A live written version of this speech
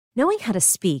Knowing how to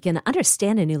speak and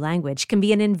understand a new language can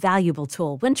be an invaluable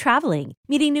tool when traveling,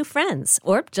 meeting new friends,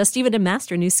 or just even to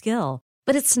master a new skill.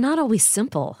 But it's not always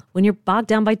simple when you're bogged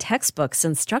down by textbooks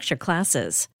and structured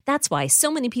classes. That's why so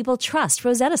many people trust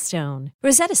Rosetta Stone.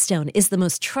 Rosetta Stone is the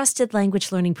most trusted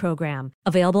language learning program,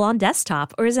 available on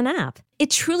desktop or as an app. It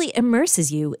truly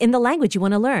immerses you in the language you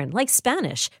want to learn, like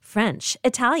Spanish, French,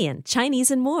 Italian,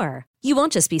 Chinese, and more. You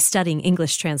won't just be studying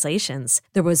English translations.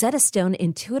 The Rosetta Stone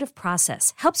intuitive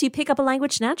process helps you pick up a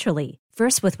language naturally,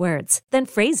 first with words, then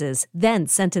phrases, then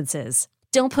sentences.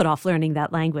 Don't put off learning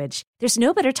that language. There's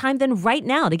no better time than right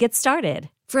now to get started.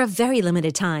 For a very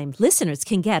limited time, listeners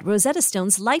can get Rosetta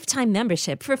Stone's lifetime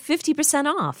membership for 50%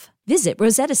 off. Visit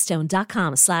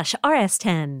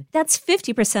rosettastone.com/rs10. That's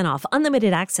 50% off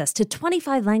unlimited access to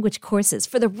 25 language courses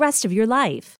for the rest of your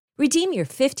life. Redeem your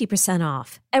 50%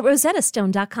 off at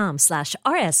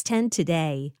rosettastone.com/rs10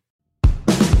 today.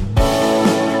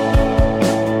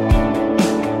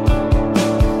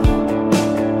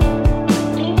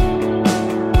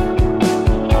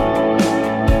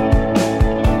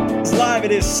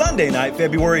 It is Sunday night,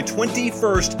 February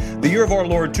 21st, the year of our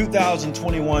Lord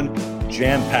 2021,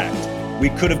 jam-packed. We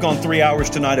could have gone 3 hours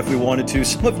tonight if we wanted to.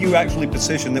 Some of you actually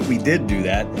petitioned that we did do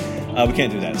that. We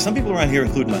can't do that. Some people around here,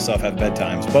 including myself, have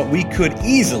bedtimes, but we could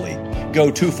easily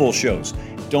go 2 full shows.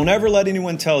 Don't ever let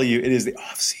anyone tell you it is the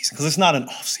off-season, because it's not an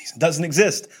off-season. It doesn't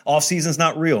exist. Off-season's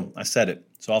not real. I said it,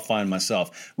 so I'll find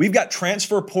myself. We've got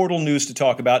transfer portal news to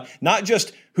talk about, not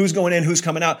just who's going in, who's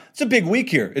coming out. It's a big week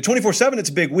here. At 24/7, it's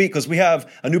a big week because we have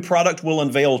a new product we'll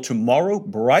unveil tomorrow,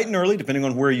 bright and early, depending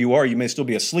on where you are. You may still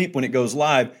be asleep when it goes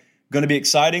live. Going to be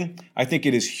exciting. I think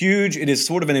it is huge. It is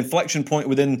sort of an inflection point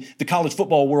within the college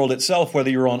football world itself, whether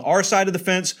you're on our side of the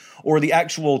fence or the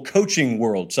actual coaching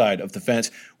world side of the fence.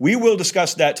 We will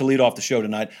discuss that to lead off the show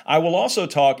tonight. I will also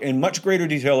talk in much greater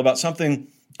detail about something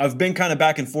I've been kind of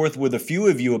back and forth with a few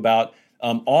of you about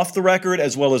off the record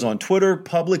as well as on Twitter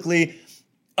publicly,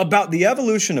 about the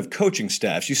evolution of coaching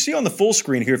staffs. You see on the full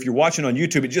screen here, if you're watching on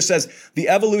YouTube, it just says the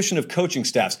evolution of coaching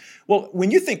staffs. Well,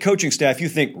 when you think coaching staff, you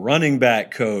think running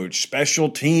back coach, special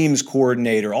teams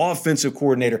coordinator, offensive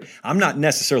coordinator. I'm not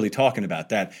necessarily talking about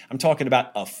that. I'm talking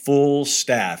about a full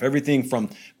staff, everything from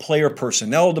player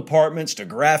personnel departments to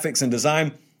graphics and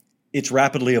design. It's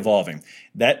rapidly evolving.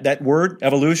 That word,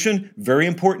 evolution, very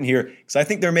important here, because I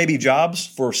think there may be jobs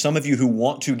for some of you who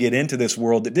want to get into this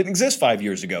world that didn't exist 5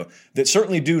 years ago, that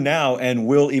certainly do now and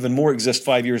will even more exist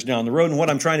 5 years down the road. And what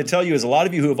I'm trying to tell you is a lot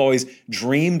of you who have always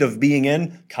dreamed of being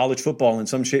in college football in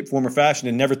some shape, form, or fashion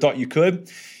and never thought you could,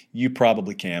 you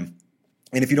probably can.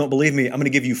 And if you don't believe me, I'm going to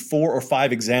give you 4 or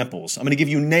 5 examples. I'm going to give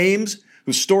you names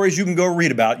whose stories you can go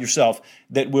read about yourself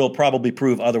that will probably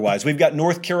prove otherwise. We've got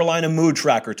North Carolina Mood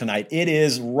Tracker tonight. It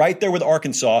is right there with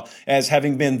Arkansas as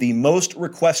having been the most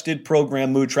requested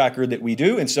program mood tracker that we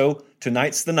do. And so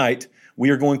tonight's the night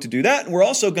we are going to do that. And we're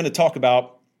also going to talk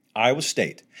about Iowa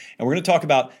State. And we're going to talk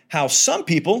about how some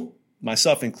people,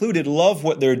 myself included, love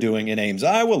what they're doing in Ames,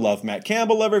 Iowa, love Matt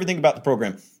Campbell, love everything about the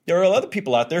program. There are other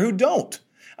people out there who don't.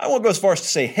 I won't go as far as to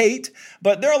say hate,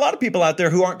 but there are a lot of people out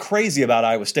there who aren't crazy about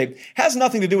Iowa State. It has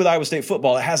nothing to do with Iowa State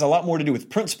football. It has a lot more to do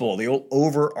with principle, the old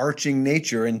overarching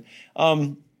nature. And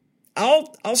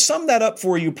I'll sum that up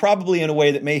for you probably in a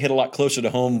way that may hit a lot closer to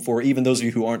home for even those of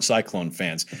you who aren't Cyclone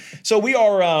fans. So we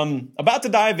are about to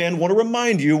dive in. Want to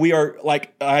remind you, we are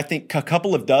I think a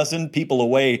couple of dozen people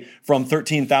away from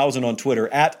 13,000 on Twitter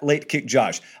at Late Kick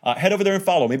Josh. Head over there and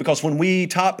follow me, because when we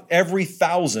top every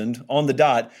 1,000 on the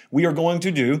dot, we are going to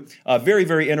do a very,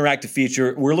 very interactive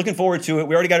feature. We're looking forward to it.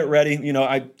 We already got it ready. You know,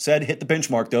 I said hit the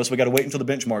benchmark though, so we got to wait until the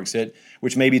benchmarks hit,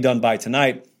 which may be done by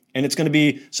tonight. And it's going to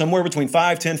be somewhere between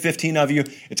 5, 10, 15 of you.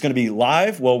 It's going to be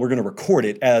live. Well, we're going to record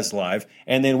it as live,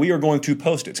 and then we are going to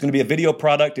post it. It's going to be a video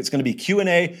product. It's going to be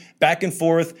Q&A, back and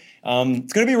forth. It's going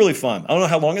to be really fun. I don't know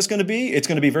how long it's going to be. It's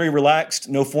going to be very relaxed,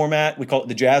 no format. We call it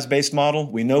the jazz-based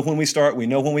model. We know when we start, we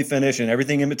know when we finish, and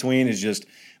everything in between is just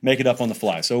make it up on the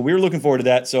fly. So we're looking forward to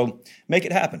that. So make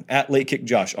it happen at Late Kick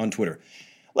Josh on Twitter.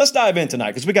 Let's dive in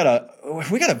tonight, because we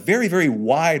got a very, very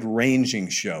wide-ranging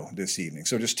show this evening.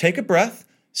 So just take a breath.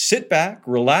 Sit back,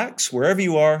 relax, wherever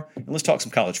you are, and let's talk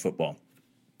some college football.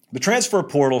 The transfer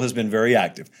portal has been very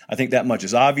active. I think that much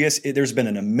is obvious. There's been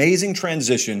an amazing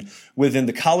transition within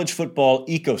the college football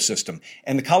ecosystem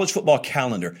and the college football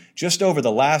calendar just over the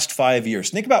last 5 years.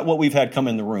 Think about what we've had come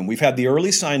in the room. We've had the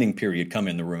early signing period come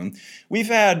in the room. We've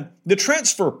had the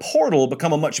transfer portal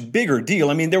become a much bigger deal.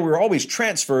 I mean, there were always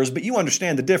transfers, but you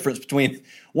understand the difference between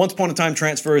once upon a time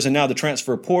transfers and now the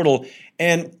transfer portal.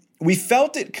 And we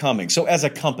felt it coming. So as a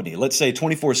company, let's say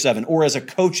 24/7, or as a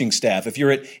coaching staff, if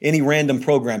you're at any random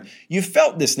program, you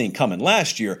felt this thing coming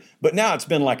last year, but now it's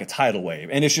been like a tidal wave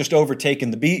and it's just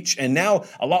overtaken the beach. And now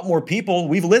a lot more people,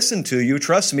 we've listened to you,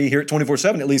 trust me, here at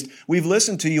 24/7 at least, we've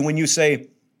listened to you when you say,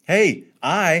 hey,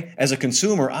 I, as a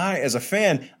consumer, I, as a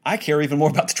fan, I care even more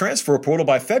about the transfer portal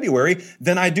by February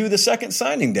than I do the second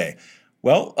signing day.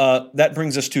 Well, that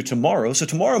brings us to tomorrow. So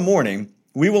tomorrow morning,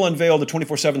 we will unveil the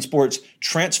 24/7 Sports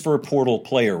transfer portal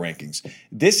player rankings.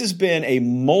 This has been a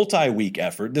multi-week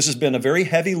effort. This has been a very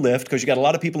heavy lift because you got a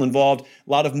lot of people involved, a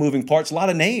lot of moving parts, a lot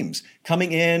of names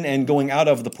coming in and going out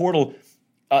of the portal.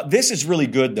 This is really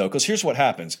good, though, because here's what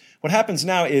happens. What happens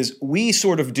now is we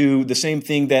sort of do the same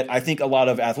thing that I think a lot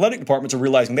of athletic departments are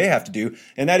realizing they have to do,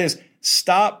 and that is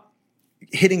stop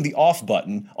hitting the off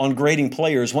button on grading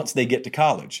players once they get to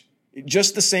college.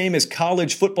 Just the same as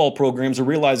college football programs are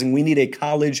realizing we need a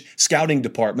college scouting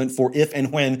department for if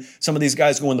and when some of these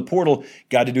guys go in the portal,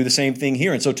 got to do the same thing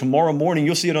here. And so tomorrow morning,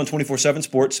 you'll see it on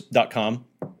 247sports.com.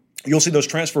 You'll see those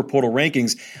transfer portal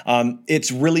rankings.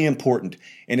 It's really important.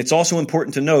 And it's also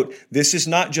important to note, this is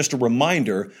not just a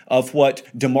reminder of what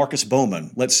DeMarcus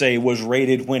Bowman, let's say, was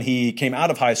rated when he came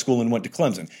out of high school and went to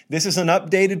Clemson. This is an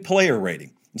updated player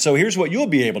rating. And so here's what you'll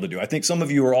be able to do. I think some of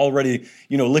you are already,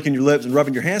 licking your lips and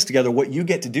rubbing your hands together. What you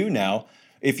get to do now,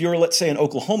 if you're, let's say, an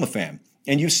Oklahoma fan,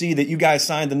 and you see that you guys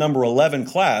signed the number 11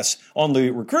 class on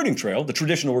the recruiting trail, the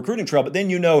traditional recruiting trail, but then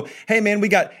hey, man, we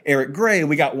got Eric Gray,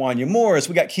 we got Wanya Morris,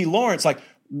 we got Key Lawrence. Like,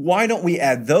 why don't we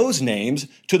add those names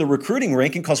to the recruiting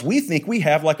ranking? Because we think we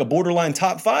have like a borderline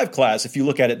top 5 class if you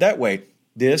look at it that way.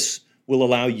 This will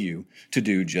allow you to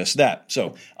do just that.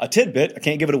 So a tidbit, I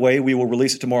can't give it away. We will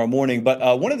release it tomorrow morning.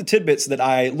 But one of the tidbits that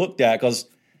I looked at, because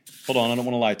hold on, I don't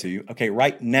want to lie to you. Okay,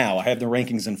 right now I have the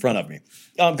rankings in front of me.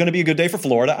 Going to be a good day for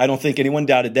Florida. I don't think anyone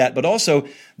doubted that. But also,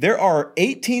 there are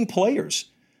 18 players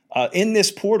in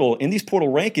these portal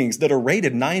rankings that are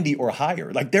rated 90 or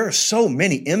higher. Like, there are so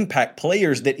many impact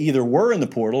players that either were in the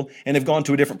portal and have gone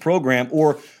to a different program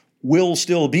or will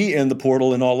still be in the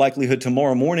portal in all likelihood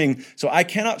tomorrow morning. So I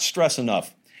cannot stress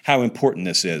enough how important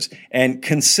this is. And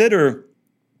consider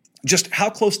just how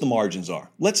close the margins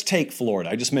are. Let's take Florida.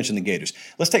 I just mentioned the Gators.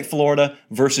 Let's take Florida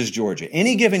versus Georgia.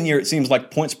 Any given year, it seems like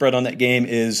point spread on that game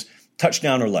is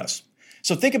touchdown or less.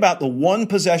 So think about the one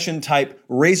possession type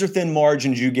razor thin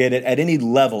margins you get at any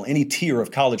level, any tier of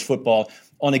college football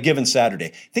on a given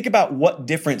Saturday. Think about what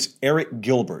difference Eric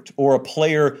Gilbert or a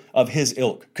player of his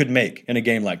ilk could make in a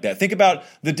game like that. Think about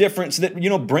the difference that,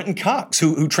 Brenton Cox,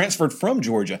 who transferred from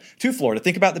Georgia to Florida.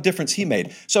 Think about the difference he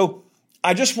made. So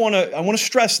I want to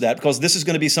stress that because this is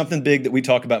going to be something big that we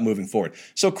talk about moving forward.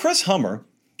 So Chris Hummer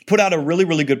put out a really,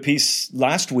 really good piece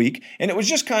last week, and it was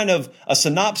just kind of a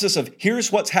synopsis of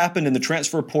here's what's happened in the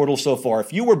transfer portal so far.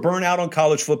 If you were burnt out on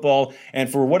college football and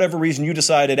for whatever reason you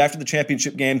decided after the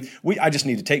championship game, I just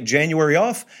need to take January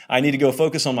off. I need to go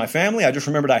focus on my family. I just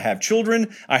remembered I have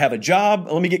children. I have a job.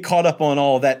 Let me get caught up on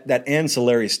all that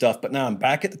ancillary stuff. But now I'm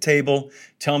back at the table.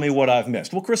 Tell me what I've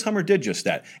missed. Well, Chris Hummer did just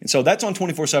that. And so that's on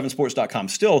 247sports.com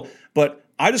still. But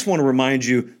I just want to remind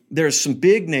you, there's some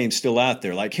big names still out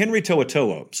there, like Henry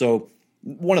To'oTo'o. So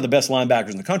one of the best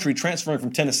linebackers in the country, transferring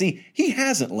from Tennessee. He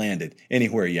hasn't landed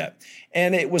anywhere yet.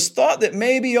 And it was thought that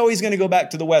maybe, he's going to go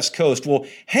back to the West Coast. Well,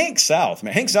 Hank South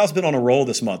has been on a roll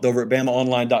this month over at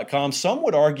BamaOnline.com. Some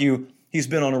would argue he's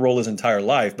been on a roll his entire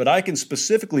life, but I can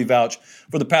specifically vouch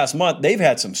for the past month, they've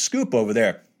had some scoop over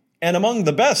there. And among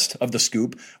the best of the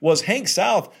scoop was Hank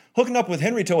South hooking up with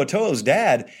Henry To'oTo'o's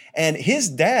dad. And his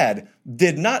dad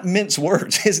did not mince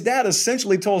words. His dad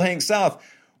essentially told Hank South,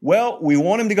 well, we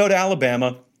want him to go to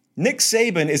Alabama. Nick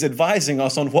Saban is advising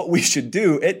us on what we should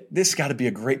do. This has got to be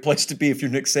a great place to be if you're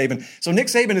Nick Saban. So Nick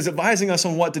Saban is advising us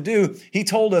on what to do. He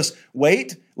told us,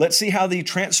 wait, let's see how the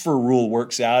transfer rule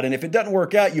works out. And if it doesn't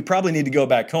work out, you probably need to go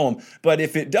back home. But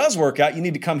if it does work out, you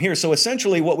need to come here. So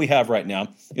essentially what we have right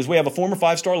now is we have a former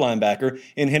 5-star linebacker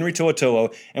in Henry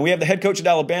To'oTo'o, and we have the head coach at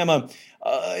Alabama.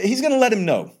 He's going to let him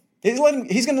know. He's going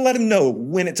to let him know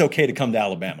when it's okay to come to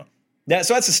Alabama.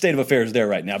 So that's the state of affairs there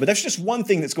right now. But that's just one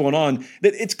thing that's going on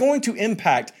that it's going to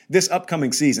impact this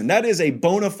upcoming season. That is a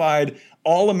bona fide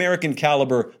All-American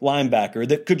caliber linebacker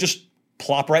that could just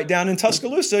plop right down in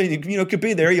Tuscaloosa. Could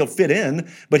be there. He'll fit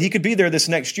in, but he could be there this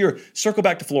next year. Circle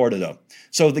back to Florida, though.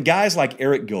 So the guys like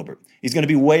Eric Gilbert, he's going to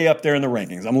be way up there in the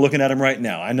rankings. I'm looking at him right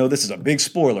now. I know this is a big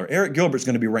spoiler. Eric Gilbert's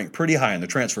going to be ranked pretty high in the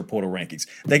transfer portal rankings.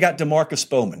 They got DeMarcus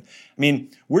Bowman.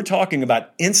 We're talking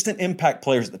about instant impact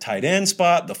players at the tight end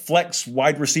spot, the flex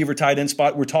wide receiver tight end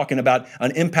spot. We're talking about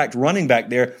an impact running back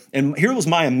there. And here was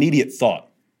my immediate thought.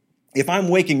 If I'm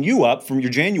waking you up from your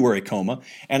January coma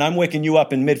and I'm waking you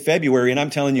up in mid-February and I'm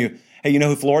telling you, hey, you know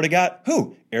who Florida got?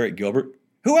 Who? Eric Gilbert.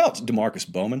 Who else?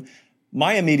 DeMarcus Bowman.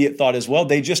 My immediate thought is, well,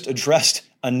 they just addressed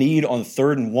a need on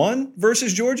 3rd and 1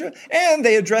 versus Georgia, and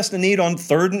they addressed a need on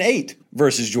 3rd and 8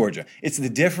 versus Georgia. It's the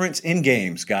difference in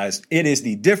games, guys. It is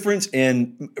the difference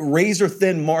in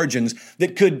razor-thin margins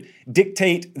that could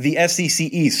dictate the SEC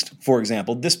East, for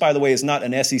example. This, by the way, is not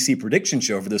an SEC prediction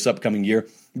show for this upcoming year,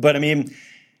 but I mean,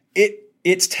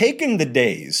 it's taken the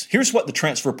days. Here's what the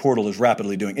transfer portal is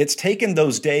rapidly doing. It's taken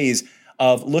those days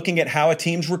of looking at how a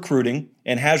team's recruiting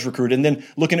and has recruited, and then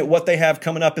looking at what they have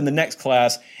coming up in the next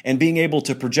class and being able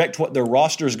to project what their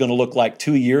roster is going to look like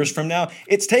 2 years from now.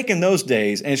 It's taken those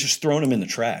days and it's just thrown them in the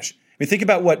trash. I mean, think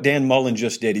about what Dan Mullen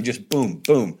just did. He just boom,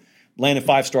 boom, landed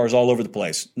 5 stars all over the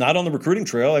place. Not on the recruiting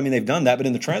trail. I mean, they've done that, but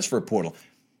in the transfer portal.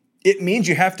 It means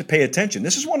you have to pay attention.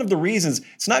 This is one of the reasons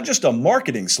it's not just a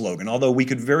marketing slogan, although we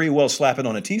could very well slap it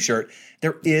on a t-shirt.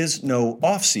 There is no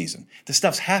off season. This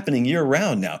stuff's happening year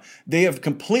round now. They have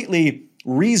completely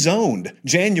rezoned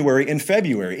January and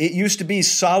February. It used to be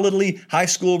solidly high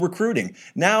school recruiting.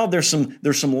 Now there's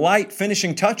some light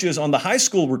finishing touches on the high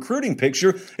school recruiting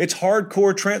picture. It's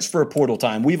hardcore transfer portal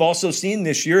time. We've also seen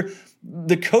this year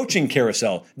the coaching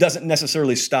carousel doesn't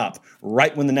necessarily stop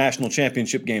right when the national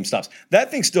championship game stops. That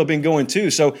thing's still been going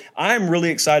too. So I'm really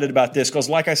excited about this because,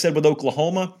 like I said with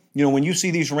Oklahoma, you know, when you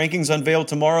see these rankings unveiled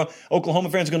tomorrow,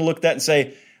 Oklahoma fans are going to look at that and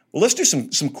say, well, let's do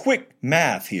some quick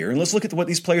math here and let's look at what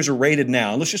these players are rated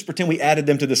now. And let's just pretend we added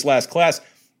them to this last class.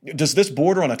 Does this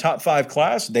border on a top 5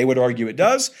 class? They would argue it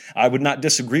does. I would not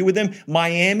disagree with them.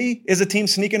 Miami is a team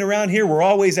sneaking around here. We're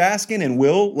always asking and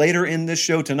will later in this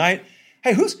show tonight.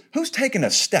 Hey, who's taking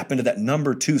a step into that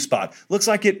number 2 spot? Looks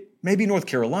like it maybe North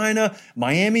Carolina,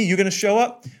 Miami, you going to show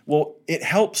up? Well, it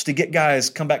helps to get guys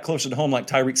come back closer to home like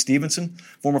Tyreek Stevenson,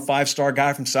 former 5-star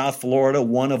guy from South Florida,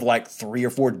 one of like 3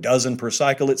 or 4 dozen per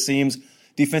cycle, it seems.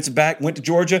 Defensive back, went to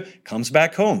Georgia, comes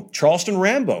back home. Charleston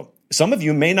Rambo. Some of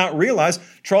you may not realize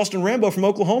Charleston Rambo from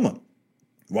Oklahoma.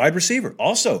 Wide receiver,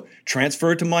 also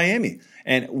transferred to Miami.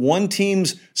 And one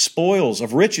team's spoils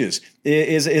of riches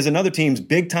is another team's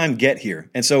big-time get here.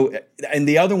 And so, and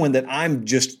the other one that I'm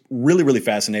just really, really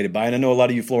fascinated by, and I know a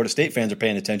lot of you Florida State fans are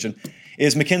paying attention,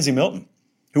 is Mackenzie Milton,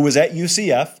 who was at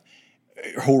UCF,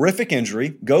 horrific injury,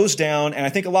 goes down, and I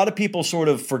think a lot of people sort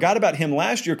of forgot about him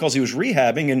last year because he was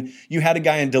rehabbing, and you had a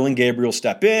guy in Dylan Gabriel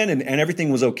step in, and everything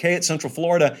was okay at Central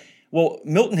Florida. Well,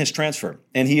 Milton has transferred,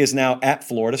 and he is now at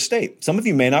Florida State. Some of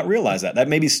you may not realize that. That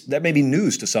may be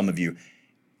news to some of you.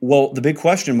 Well, the big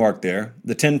question mark there,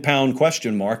 the 10-pound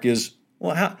question mark is,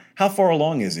 well, how far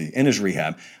along is he in his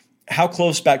rehab? How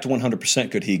close back to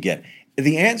 100% could he get?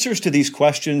 The answers to these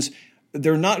questions,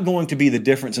 they're not going to be the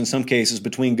difference in some cases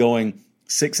between going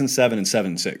 6-7 and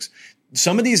 7-6.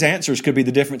 Some of these answers could be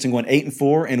the difference in going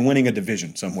 8-4 and winning a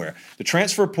division somewhere. The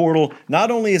transfer portal,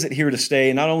 not only is it here to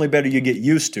stay, not only better you get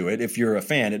used to it. If you're a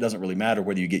fan, it doesn't really matter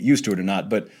whether you get used to it or not,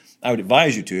 but I would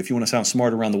advise you to if you want to sound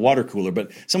smart around the water cooler.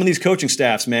 But some of these coaching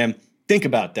staffs, man, think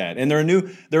about that. And there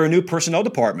are new personnel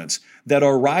departments that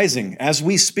are rising as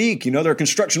we speak. You know, there are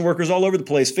construction workers all over the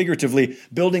place, figuratively,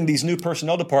 building these new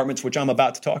personnel departments, which I'm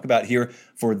about to talk about here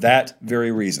for that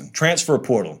very reason. Transfer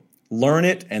portal. Learn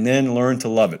it and then learn to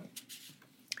love it.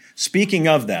 Speaking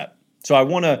of that, so I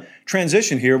want to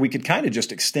transition here. We could kind of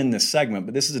just extend this segment,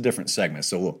 but this is a different segment.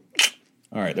 So all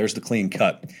right, there's the clean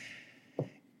cut.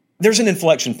 There's an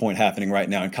inflection point happening right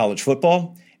now in college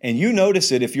football, and you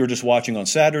notice it if you're just watching on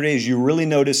Saturdays. You really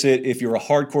notice it if you're a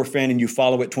hardcore fan and you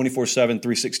follow it 24/7,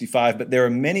 365. But there are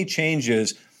many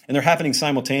changes, and they're happening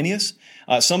simultaneous.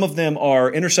 Some of them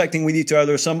are intersecting with each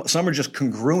other. Some are just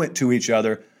congruent to each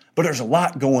other, but there's a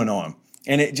lot going on.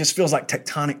 And it just feels like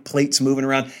tectonic plates moving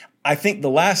around. I think the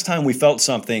last time we felt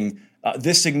something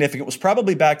this significant was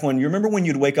probably back when, you remember when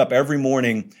you'd wake up every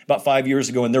morning about 5 years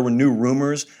ago and there were new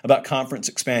rumors about conference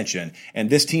expansion. And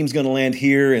this team's going to land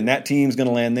here and that team's going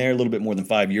to land there, a little bit more than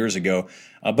 5 years ago.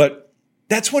 But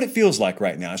that's what it feels like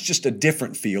right now. It's just a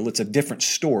different feel. It's a different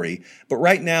story. But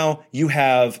right now you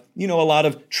have, a lot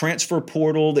of transfer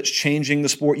portal that's changing the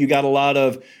sport. You got a lot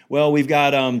of, we've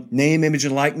got name, image,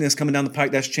 and likeness coming down the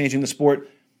pike that's changing the sport.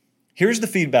 Here's the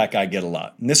feedback I get a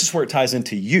lot. And this is where it ties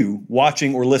into you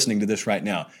watching or listening to this right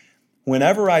now.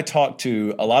 Whenever I talk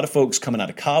to a lot of folks coming out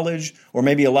of college, or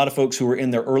maybe a lot of folks who are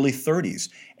in their early 30s,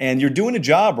 and you're doing a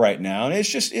job right now, and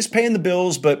it's paying the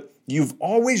bills, but you've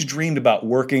always dreamed about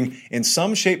working in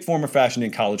some shape, form, or fashion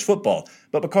in college football.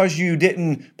 But because you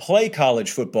didn't play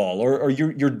college football, or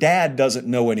your dad doesn't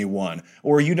know anyone,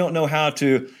 or you don't know how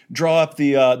to draw up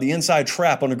the inside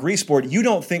trap on a grease board, you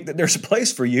don't think that there's a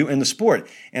place for you in the sport.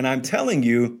 And I'm telling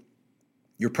you,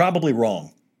 You're probably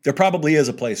wrong. There probably is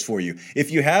a place for you. If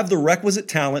you have the requisite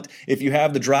talent, if you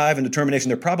have the drive and determination,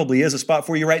 there probably is a spot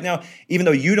for you right now, even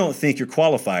though you don't think you're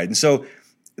qualified. And so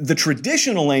the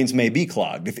traditional lanes may be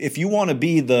clogged. If you want to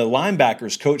be the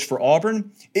linebackers coach for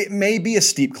Auburn, it may be a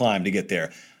steep climb to get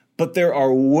there. But there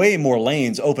are way more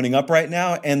lanes opening up right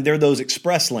now, and they're those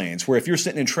express lanes where if you're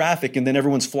sitting in traffic and then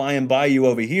everyone's flying by you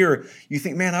over here, you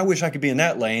think, man, I wish I could be in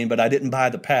that lane, but I didn't buy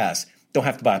the pass. Don't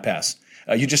have to buy a pass.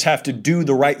 You just have to do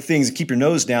the right things and keep your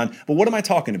nose down. But what am I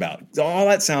talking about? All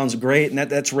that sounds great, and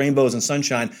that's rainbows and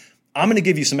sunshine. I'm going to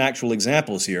give you some actual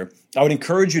examples here. I would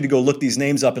encourage you to go look these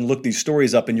names up and look these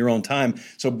stories up in your own time.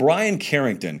 So Brian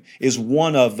Carrington is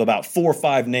one of about 4 or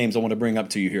 5 names I want to bring up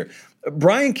to you here.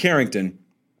 Brian Carrington,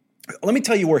 let me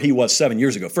tell you where he was 7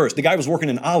 years ago. First, the guy was working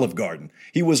in Olive Garden.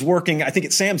 He was working, I think,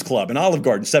 at Sam's Club in Olive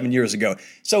Garden 7 years ago.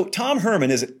 So Tom Herman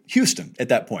is at Houston at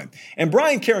that point. And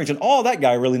Brian Carrington, all that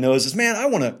guy really knows is, man, I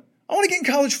want to get in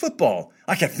college football.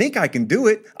 I think I can do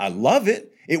it. I love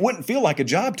it. It wouldn't feel like a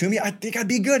job to me. I think I'd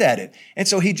be good at it. And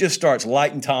so he just starts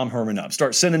lighting Tom Herman up,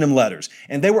 starts sending him letters.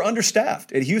 And they were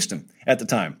understaffed at Houston at the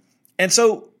time. And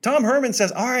so Tom Herman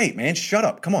says, all right, man, shut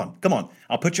up. Come on.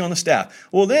 I'll put you on the staff.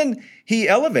 Well, then he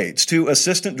elevates to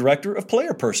assistant director of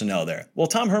player personnel there. Well,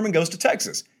 Tom Herman goes to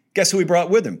Texas. Guess who he brought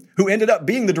with him? Who ended up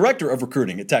being the director of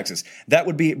recruiting at Texas? That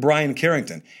would be Brian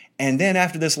Carrington. And then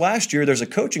after this last year, there's a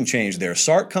coaching change there.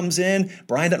 Sark comes in.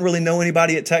 Brian doesn't really know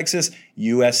anybody at Texas.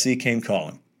 USC came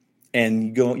calling.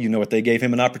 And you know what they gave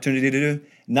him an opportunity to do?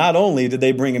 Not only did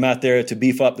they bring him out there to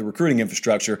beef up the recruiting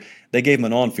infrastructure, they gave him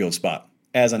an on-field spot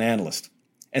as an analyst.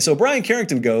 And so Brian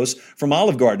Carrington goes from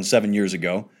Olive Garden 7 years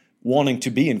ago, wanting to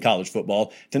be in college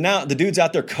football, to now the dude's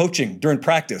out there coaching during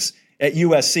practice at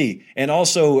USC, and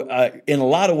also in a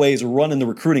lot of ways running the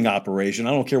recruiting operation.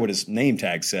 I don't care what his name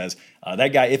tag says. That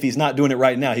guy, if he's not doing it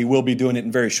right now, he will be doing it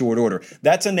in very short order.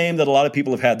 That's a name that a lot of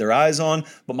people have had their eyes on.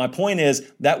 But my point is,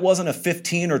 that wasn't a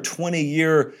 15 or 20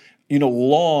 year,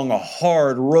 long, a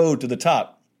hard road to the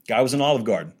top. Guy was in Olive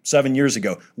Garden 7 years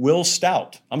ago. Will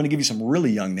Stout. I'm going to give you some really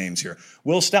young names here.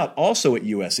 Will Stout, also at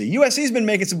USC. USC's been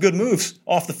making some good moves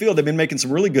off the field. They've been making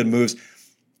some really good moves.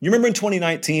 You remember in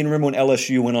 2019, remember when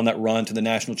LSU went on that run to the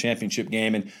national championship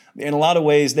game? And in a lot of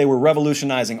ways, they were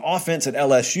revolutionizing offense at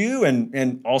LSU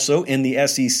and also in the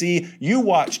SEC. You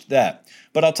watched that.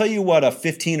 But I'll tell you what a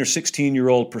 15 or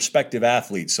 16-year-old prospective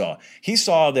athlete saw. He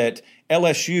saw that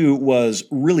LSU was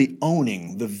really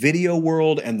owning the video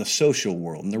world and the social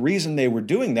world. And the reason they were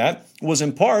doing that was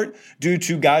in part due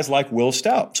to guys like Will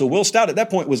Stout. So Will Stout at that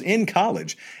point was in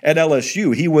college at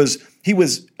LSU. He was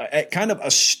kind of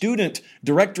a student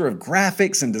director of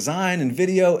graphics and design and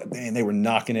video. Man, they were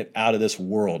knocking it out of this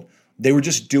world. They were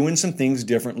just doing some things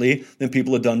differently than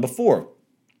people had done before.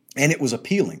 And it was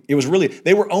appealing. It was really,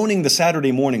 they were owning the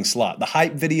Saturday morning slot, the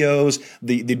hype videos,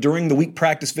 the during the week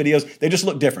practice videos. They just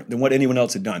looked different than what anyone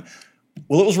else had done.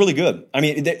 Well, it was really good. I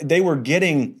mean, they were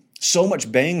getting so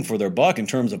much bang for their buck in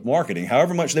terms of marketing.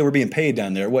 However much they were being paid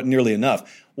down there, it wasn't nearly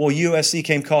enough. Well, USC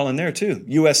came calling there too.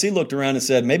 USC looked around and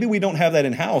said, maybe we don't have that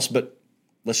in-house, but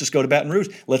let's just go to Baton Rouge.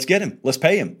 Let's get him. Let's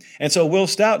pay him. And so Will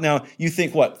Stout now, you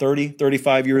think what, 30,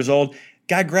 35 years old?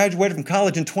 Guy graduated from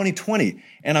college in 2020.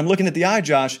 And I'm looking at the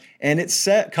iJosh, and it's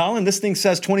set, Colin, this thing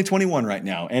says 2021 right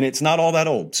now, and it's not all that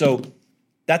old. So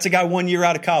that's a guy 1 year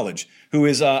out of college who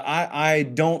is, I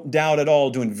don't doubt at all,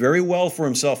 doing very well for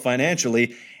himself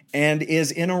financially and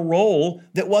is in a role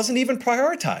that wasn't even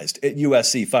prioritized at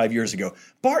USC 5 years ago.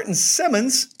 Barton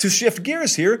Simmons, to shift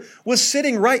gears here, was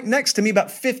sitting right next to me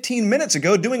about 15 minutes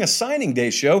ago doing a signing day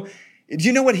show. Do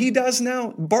you know what he does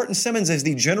now? Barton Simmons is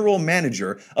the general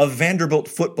manager of Vanderbilt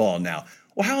football now.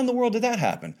 Well, how in the world did that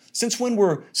happen? Since when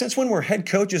were head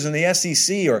coaches in the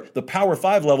SEC or the Power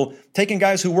 5 level taking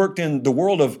guys who worked in the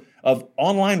world of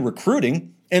online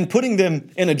recruiting and putting them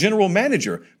in a general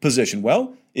manager position?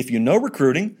 Well, if you know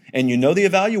recruiting and you know the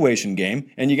evaluation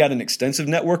game and you got an extensive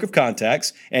network of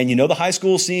contacts and you know the high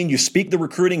school scene, you speak the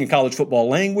recruiting and college football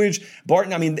language.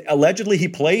 Barton, I mean, allegedly he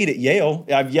played at Yale.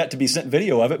 I've yet to be sent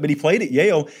video of it, but he played at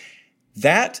Yale.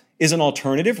 That is an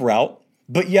alternative route,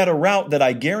 but yet a route that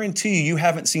I guarantee you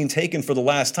haven't seen taken for the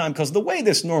last time, because the way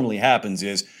this normally happens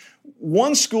is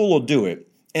one school will do it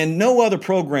and no other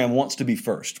program wants to be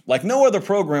first. Like no other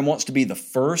program wants to be the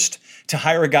first to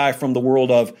hire a guy from the world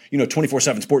of,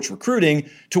 24/7 sports recruiting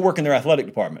to work in their athletic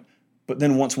department. But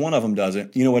then once one of them does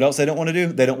it, you know what else they don't want to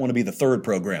do? They don't want to be the third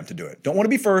program to do it. Don't want to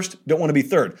be first, don't want to be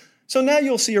third. So now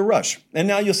you'll see a rush. And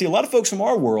now you'll see a lot of folks from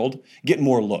our world get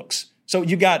more looks. So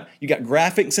you got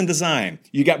graphics and design.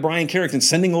 You got Brian Carrington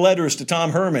sending letters to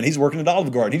Tom Herman. He's working at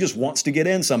Olive Garden. He just wants to get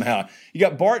in somehow. You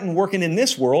got Barton working in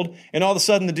this world, and all of a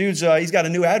sudden the dude's he's got a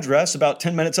new address about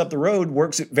 10 minutes up the road,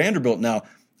 works at Vanderbilt now.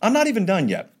 I'm not even done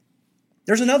yet.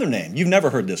 There's another name. You've never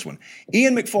heard this one.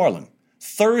 Ian McFarland.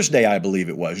 Thursday, I believe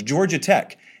it was, Georgia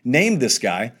Tech named this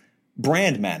guy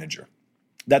brand manager.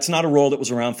 That's not a role that was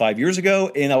around 5 years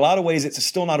ago. In a lot of ways, it's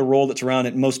still not a role that's around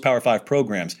at most Power 5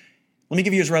 programs. Let me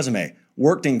give you his resume.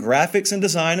 Worked in graphics and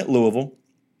design at Louisville.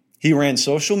 He ran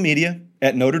social media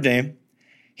at Notre Dame.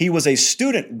 He was a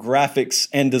student graphics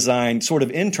and design sort of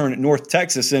intern at North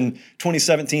Texas in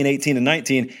 2017, 18, and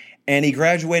 19. And he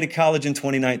graduated college in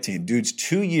 2019. Dude's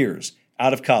 2 years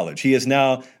out of college. He is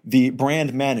now the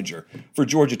brand manager for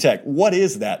Georgia Tech. What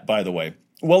is that, by the way?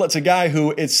 Well, it's a guy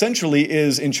who essentially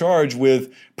is in charge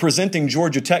with presenting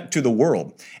Georgia Tech to the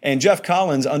world. And Jeff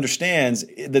Collins understands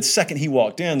the second he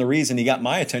walked in, the reason he got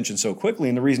my attention so quickly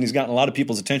and the reason he's gotten a lot of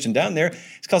people's attention down there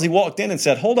is because he walked in and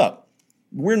said, hold up,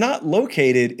 we're not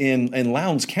located in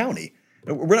Lowndes County.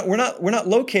 We're not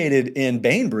located in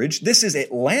Bainbridge. This is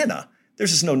Atlanta. There's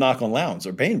just no knock on Lowndes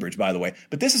or Bainbridge, by the way,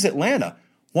 but this is Atlanta.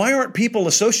 Why aren't people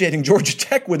associating Georgia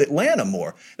Tech with Atlanta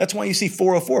more? That's why you see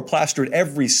 404 plastered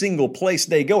every single place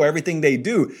they go, everything they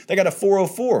do. They got a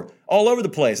 404 all over the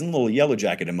place, and a little yellow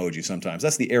jacket emoji sometimes.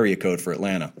 That's the area code for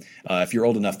Atlanta, if you're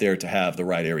old enough there to have the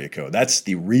right area code. That's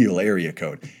the real area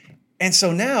code. And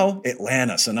so now,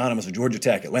 Atlanta, synonymous with Georgia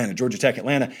Tech,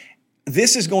 Atlanta.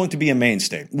 This is going to be a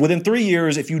mainstay. Within 3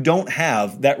 years, if you don't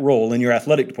have that role in your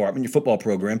athletic department, your football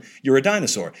program, you're a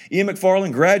dinosaur. Ian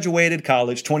McFarland graduated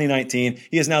college 2019.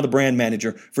 He is now the brand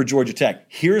manager for Georgia Tech.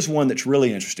 Here's one that's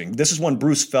really interesting. This is one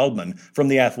Bruce Feldman from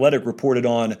The Athletic reported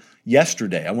on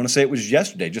yesterday. I want to say it was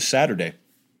yesterday, just Saturday.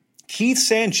 Keith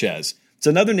Sanchez. It's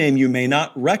another name you may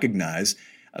not recognize.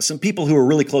 Some people who are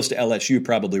really close to LSU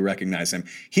probably recognize him.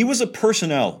 He was a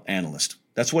personnel analyst.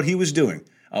 That's what he was doing.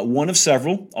 One of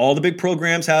several. All the big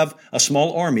programs have a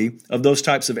small army of those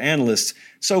types of analysts.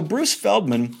 So Bruce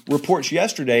Feldman reports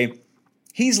yesterday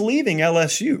he's leaving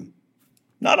LSU.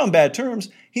 Not on bad terms.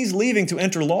 He's leaving to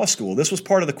enter law school. This was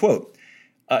part of the quote.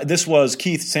 This was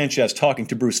Keith Sanchez talking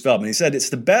to Bruce Feldman. He said, it's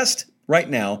the best right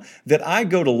now that I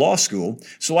go to law school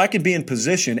so I could be in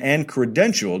position and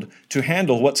credentialed to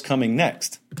handle what's coming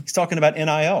next. He's talking about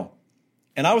NIL.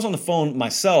 And I was on the phone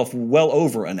myself well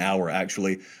over an hour,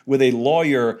 actually, with a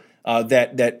lawyer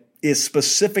that is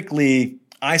specifically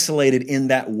isolated in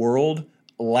that world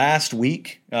last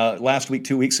week,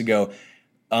 2 weeks ago.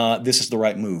 This is the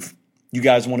right move. You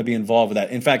guys want to be involved with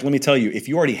that. In fact, let me tell you, if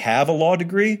you already have a law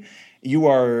degree, you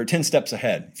are 10 steps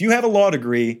ahead. If you have a law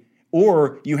degree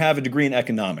or you have a degree in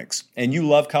economics and you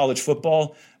love college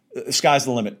football, sky's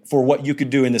the limit for what you could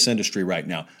do in this industry right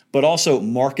now. But also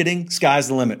marketing, sky's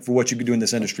the limit for what you could do in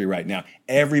this industry right now.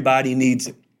 Everybody needs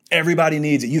it. Everybody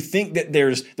needs it. You think that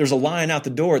there's a line out the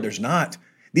door. There's not.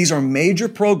 These are major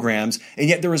programs, and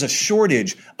yet there is a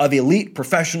shortage of elite,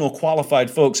 professional, qualified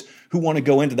folks who want to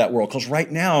go into that world. Because right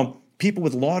now, people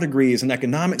with law degrees and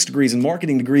economics degrees and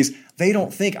marketing degrees, they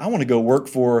don't think, I want to go work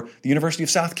for the University of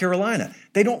South Carolina.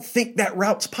 They don't think that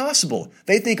route's possible.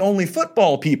 They think only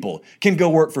football people can go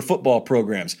work for football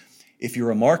programs. If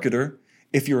you're a marketer,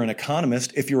 if you're an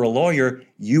economist, if you're a lawyer,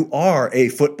 you are a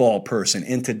football person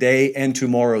in today and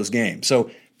tomorrow's game.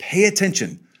 So pay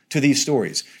attention to these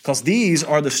stories, because these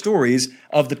are the stories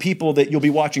of the people that you'll be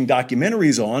watching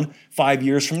documentaries on 5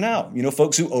 years from now. You know,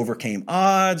 folks who overcame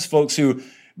odds, folks who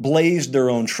blazed their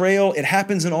own trail. It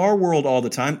happens in our world all the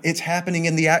time. It's happening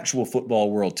in the actual football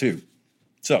world too.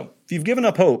 So if you've given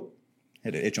up hope, I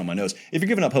had an itch on my nose. If you're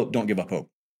giving up hope, don't give up hope.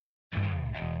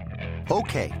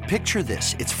 Okay, picture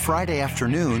this. It's Friday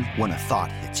afternoon when a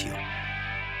thought hits you.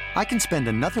 I can spend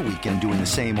another weekend doing the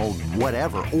same old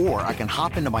whatever, or I can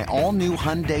hop into my all-new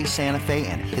Hyundai Santa Fe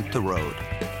and hit the road.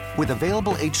 With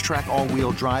available H-Track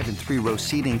all-wheel drive and 3-row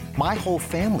seating, my whole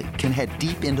family can head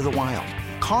deep into the wild.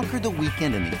 Conquer the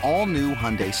weekend in the all-new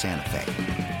Hyundai Santa Fe.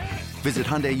 Visit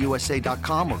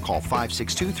HyundaiUSA.com or call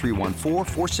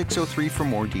 562-314-4603 for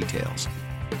more details.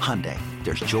 Hyundai,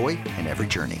 there's joy in every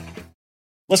journey.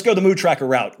 Let's go the Mood Tracker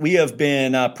route. We have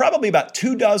been probably about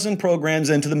 24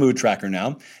 programs into the Mood Tracker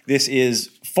now. This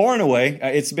is far and away,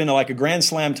 it's been like a grand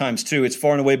slam times two. It's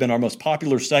far and away been our most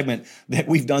popular segment that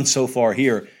we've done so far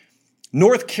here.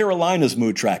 North Carolina's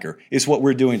Mood Tracker is what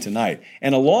we're doing tonight.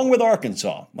 And along with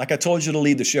Arkansas, like I told you to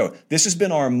lead the show, this has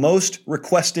been our most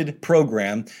requested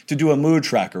program to do a Mood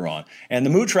Tracker on. And the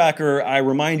Mood Tracker, I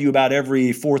remind you about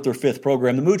every fourth or fifth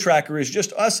program. The Mood Tracker is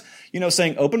just us,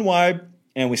 saying open wide,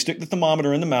 and we stick the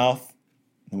thermometer in the mouth,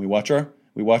 and we watch our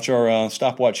We watch our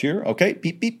stopwatch here. Okay,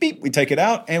 beep, beep, beep. We take it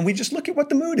out, and we just look at what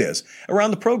the mood is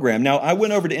around the program. Now, I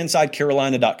went over to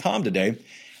InsideCarolina.com today,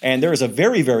 and there is a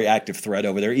very, very active thread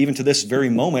over there, even to this very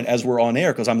moment as we're on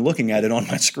air, because I'm looking at it on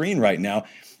my screen right now.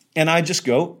 And I just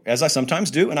go, as I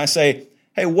sometimes do, and I say,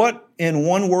 hey, what in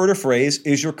one word or phrase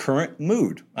is your current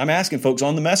mood? I'm asking folks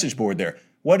on the message board there,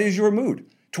 what is your mood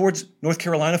towards North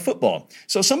Carolina football?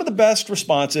 So some of the best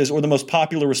responses, or the most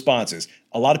popular responses,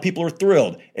 a lot of people are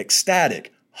thrilled,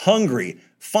 ecstatic, hungry,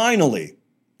 finally,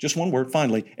 just one word,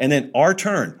 finally, and then our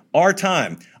turn, our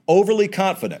time, overly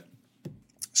confident.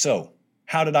 So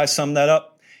how did I sum that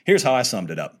up? Here's how I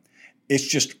summed it up. It's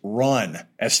just run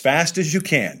as fast as you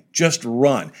can. Just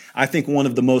run. I think one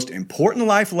of the most important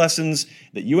life lessons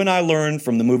that you and I learned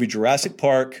from the movie Jurassic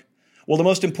Park, well, the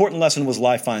most important lesson was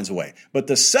life finds a way. But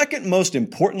the second most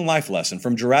important life lesson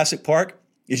from Jurassic Park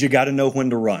is you got to know when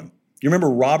to run. You remember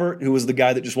Robert, who was the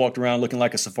guy that just walked around looking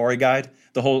like a safari guide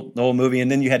the whole movie? And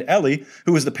then you had Ellie,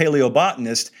 who was the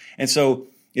paleobotanist. And so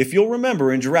if you'll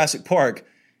remember in Jurassic Park,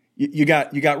 you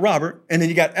got Robert, and then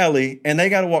you got Ellie, and they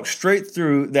got to walk straight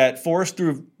through that forest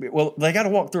they got to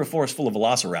walk through a forest full of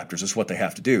velociraptors is what they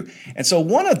have to do. And so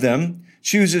one of them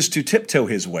chooses to tiptoe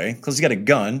his way because he's got a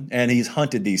gun, and he's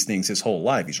hunted these things his whole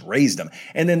life. He's raised them.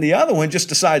 And then the other one just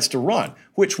decides to run.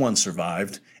 Which one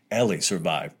survived? Ellie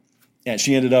survived. And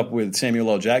she ended up with Samuel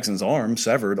L. Jackson's arm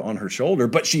severed on her shoulder,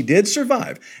 but she did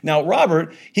survive. Now,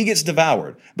 Robert, he gets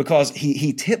devoured because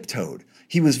he tiptoed.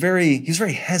 He was very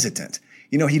hesitant.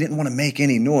 He didn't want to make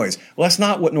any noise. Well, that's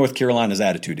not what North Carolina's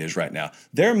attitude is right now.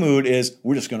 Their mood is,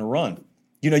 we're just going to run.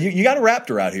 You got a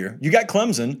Raptor out here. You got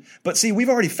Clemson. But see, we've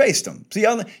already faced them. See,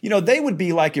 they would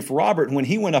be like if Robert, when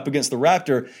he went up against the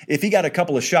Raptor, if he got a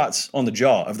couple of shots on the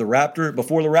jaw of the Raptor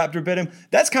before the Raptor bit him,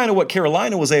 that's kind of what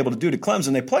Carolina was able to do to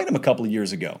Clemson. They played him a couple of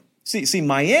years ago. See,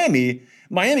 Miami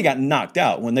got knocked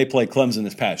out when they played Clemson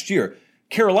this past year.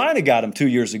 Carolina got him 2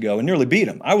 years ago and nearly beat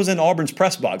him. I was in Auburn's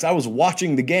press box. I was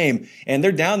watching the game, and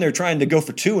they're down there trying to go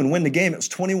for two and win the game. It was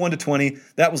 21-20.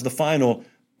 That was the final.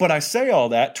 But I say all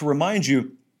that to remind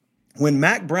you, when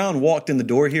Mack Brown walked in the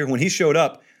door here, when he showed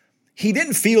up, he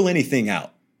didn't feel anything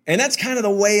out. And that's kind of the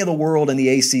way of the world in the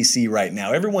ACC right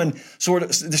now. Everyone sort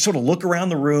of look around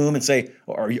the room and say,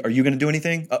 are you going to do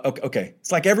anything? Okay.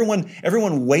 It's like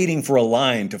everyone waiting for a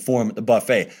line to form at the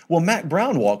buffet. Well, Mack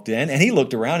Brown walked in, and he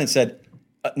looked around and said,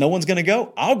 no one's going to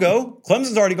go? I'll go.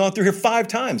 Clemson's already gone through here 5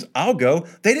 times. I'll go.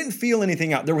 They didn't feel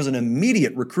anything out. There was an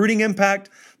immediate recruiting impact.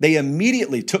 They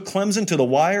immediately took Clemson to the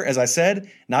wire, as I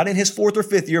said, not in his 4th or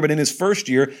 5th year, but in his first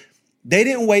year. They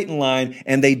didn't wait in line,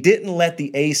 and they didn't let the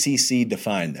ACC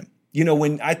define them.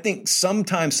 When I think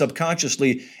sometimes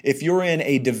subconsciously, if you're in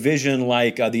a division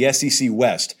like the SEC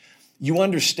West, you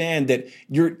understand that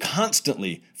you're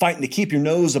constantly fighting to keep your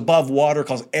nose above water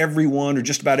because everyone or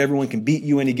just about everyone can beat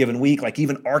you any given week, like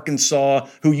even Arkansas,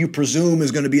 who you presume is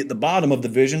going to be at the bottom of the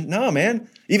division. No, man.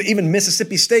 Even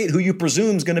Mississippi State, who you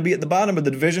presume is going to be at the bottom of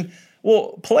the division.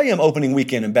 Well, play them opening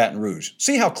weekend in Baton Rouge.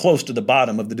 See how close to the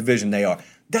bottom of the division they are.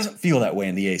 It doesn't feel that way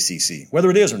in the ACC. Whether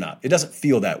it is or not, it doesn't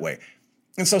feel that way.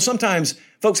 And so sometimes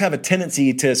folks have a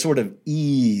tendency to sort of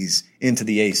ease into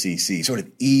the ACC, sort of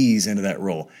ease into that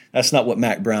role. That's not what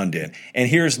Mack Brown did. And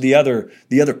here's the other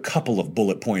couple of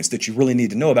bullet points that you really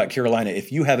need to know about Carolina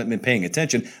if you haven't been paying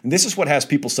attention. And this is what has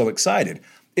people so excited.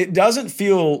 It doesn't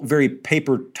feel very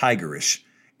paper tigerish.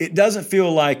 It doesn't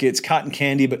feel like it's cotton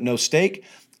candy but no steak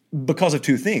because of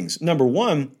 2 things. Number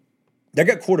one, they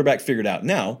got quarterback figured out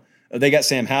now. They got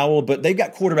Sam Howell, but they've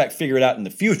got quarterback figured out in the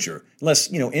future, unless,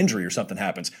 injury or something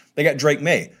happens. They got Drake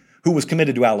May, who was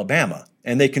committed to Alabama,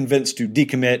 and they convinced to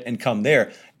decommit and come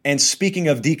there. And speaking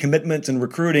of decommitments and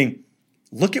recruiting,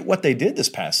 look at what they did this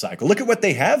past cycle. Look at what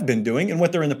they have been doing and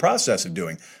what they're in the process of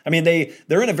doing. I mean,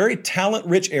 they're in a very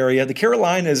talent-rich area. The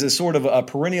Carolinas is sort of a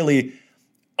perennially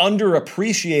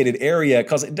underappreciated area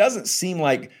because it doesn't seem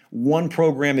like one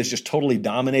program is just totally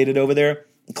dominated over there.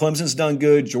 Clemson's done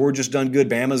good. Georgia's done good.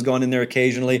 Bama's gone in there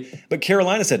occasionally. But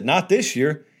Carolina said, not this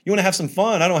year. You want to have some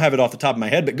fun? I don't have it off the top of my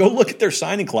head, but go look at their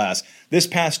signing class this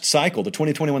past cycle, the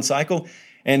 2021 cycle,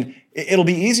 and it'll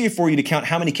be easier for you to count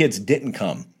how many kids didn't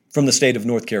come from the state of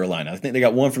North Carolina. I think they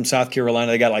got one from South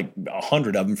Carolina. They got like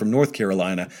 100 of them from North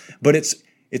Carolina. But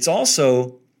it's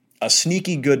also a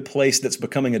sneaky good place that's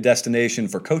becoming a destination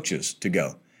for coaches to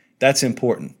go. That's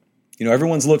important.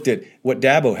 Everyone's looked at what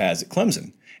Dabo has at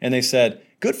Clemson, and they said,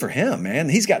 good for him, man.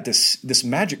 He's got this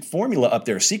magic formula up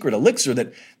there, secret elixir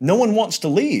that no one wants to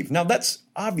leave. Now, that's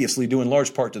obviously due in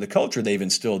large part to the culture they've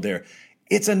instilled there.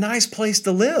 It's a nice place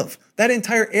to live. That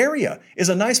entire area is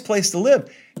a nice place to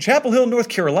live. Chapel Hill, North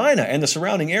Carolina, and the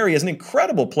surrounding area is an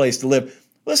incredible place to live.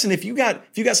 Listen, if you got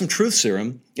some truth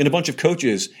serum in a bunch of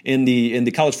coaches in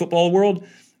the college football world,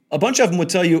 a bunch of them would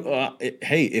tell you,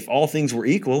 hey, if all things were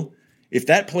equal, if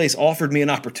that place offered me an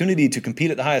opportunity to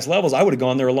compete at the highest levels, I would have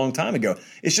gone there a long time ago.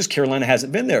 It's just Carolina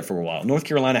hasn't been there for a while. North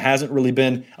Carolina hasn't really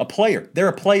been a player. They're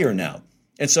a player now.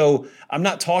 And so I'm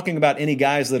not talking about any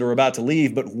guys that are about to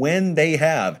leave, but when they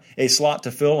have a slot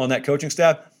to fill on that coaching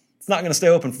staff, it's not going to stay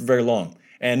open for very long.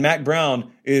 And Mack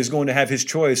Brown is going to have his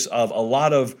choice of a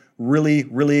lot of really,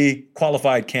 really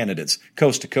qualified candidates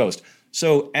coast to coast.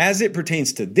 So as it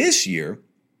pertains to this year,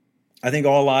 I think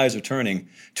all eyes are turning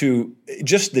to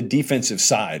just the defensive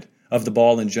side of the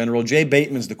ball in general. Jay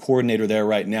Bateman's the coordinator there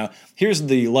right now. Here's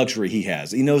the luxury he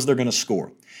has. He knows they're going to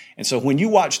score. And so when you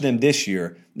watch them this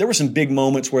year, there were some big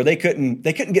moments where they couldn't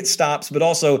get stops, but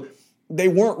also they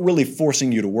weren't really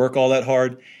forcing you to work all that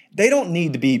hard. They don't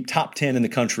need to be top 10 in the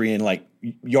country in like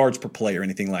yards per play or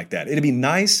anything like that. It'd be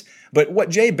nice, but what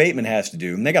Jay Bateman has to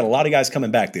do, and they got a lot of guys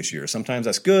coming back this year. Sometimes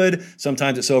that's good.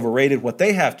 Sometimes it's overrated. What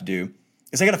they have to do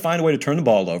is they got to find a way to turn the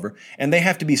ball over, and they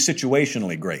have to be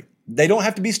situationally great. They don't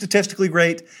have to be statistically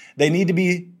great. They need to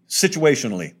be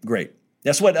situationally great.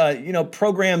 That's what,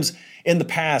 programs in the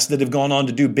past that have gone on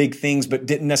to do big things but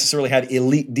didn't necessarily have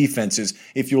elite defenses.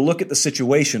 If you look at the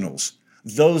situationals,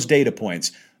 those data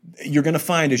points, you're going to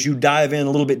find as you dive in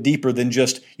a little bit deeper than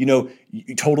just,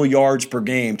 total yards per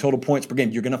game, total points per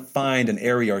game, you're going to find an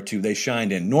area or two they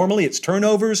shined in. Normally it's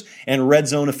turnovers and red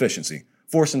zone efficiency.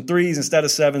 Forcing threes instead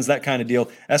of sevens, that kind of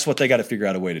deal. That's what they got to figure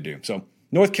out a way to do. So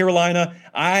North Carolina,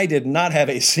 I did not have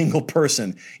a single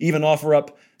person even offer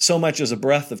up so much as a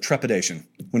breath of trepidation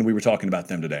when we were talking about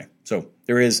them today. So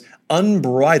there is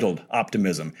unbridled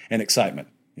optimism and excitement.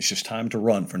 It's just time to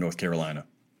run for North Carolina.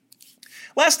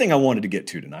 Last thing I wanted to get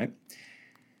to tonight.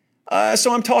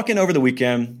 So I'm talking over the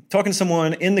weekend, talking to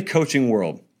someone in the coaching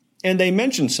world, and they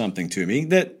mentioned something to me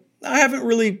that I haven't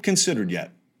really considered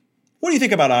yet. What do you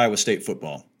think about Iowa State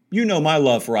football? You know my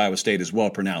love for Iowa State is well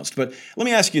pronounced, but let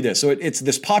me ask you this. So it's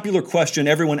this popular question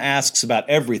everyone asks about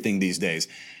everything these days.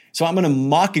 So I'm going to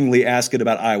mockingly ask it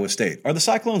about Iowa State. Are the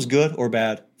Cyclones good or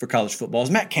bad for college football? Is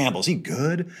Matt Campbell, is he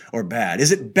good or bad?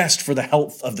 Is it best for the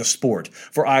health of the sport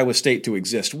for Iowa State to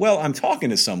exist? Well, I'm talking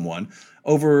to someone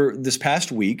over this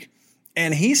past week,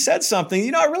 and he said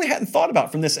something, I really hadn't thought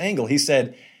about from this angle. He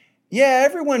said, yeah,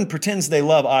 everyone pretends they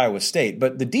love Iowa State,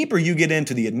 but the deeper you get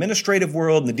into the administrative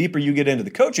world and the deeper you get into the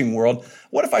coaching world,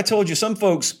 what if I told you some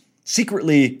folks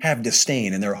secretly have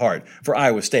disdain in their heart for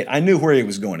Iowa State? I knew where he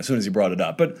was going as soon as he brought it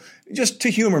up, but just to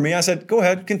humor me, I said, go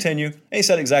ahead, continue. And he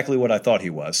said exactly what I thought he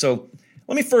was. So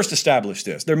let me first establish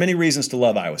this. There are many reasons to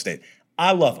love Iowa State.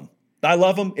 I love them. I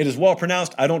love them. It is well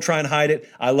pronounced. I don't try and hide it.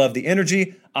 I love the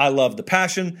energy. I love the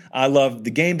passion. I love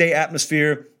the game day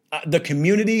atmosphere. The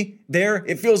community there,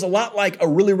 it feels a lot like a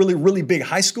really, really, really big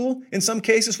high school in some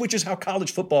cases, which is how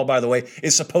college football, by the way,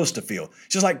 is supposed to feel.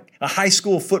 It's just like a high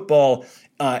school football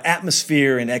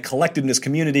atmosphere and a collectedness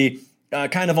community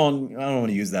kind of on, I don't want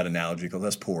to use that analogy because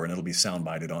that's poor and it'll be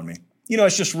soundbited on me.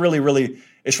 It's just really, really,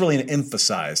 it's really an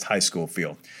emphasized high school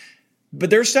feel. But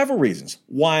there are several reasons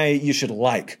why you should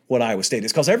like what Iowa State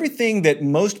is, because everything that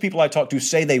most people I talk to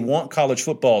say they want college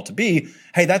football to be,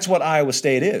 hey, that's what Iowa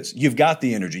State is. You've got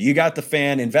the energy, you got the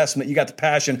fan investment, you got the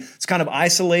passion. It's kind of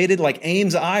isolated like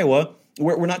Ames, Iowa.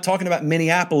 We're not talking about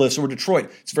Minneapolis or Detroit.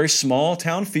 It's a very small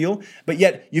town feel, but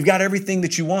yet you've got everything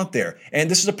that you want there. And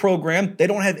this is a program. They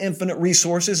don't have infinite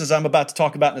resources, as I'm about to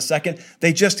talk about in a second.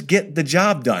 They just get the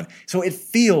job done. So it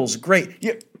feels great.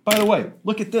 Yeah, by the way,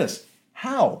 look at this.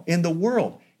 How in the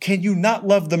world can you not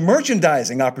love the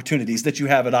merchandising opportunities that you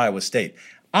have at Iowa State?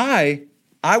 I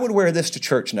would wear this to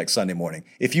church next Sunday morning.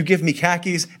 If you give me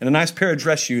khakis and a nice pair of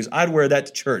dress shoes, I'd wear that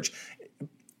to church.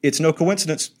 It's no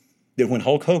coincidence that when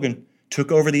Hulk Hogan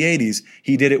took over the 80s,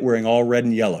 he did it wearing all red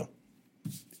and yellow.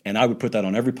 And I would put that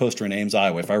on every poster in Ames,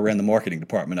 Iowa if I ran the marketing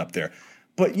department up there.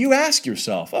 But you ask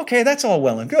yourself, okay, that's all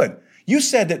well and good. You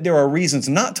said that there are reasons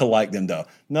not to like them, though.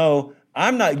 No,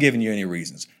 I'm not giving you any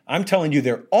reasons. I'm telling you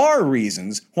there are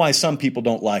reasons why some people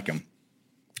don't like them.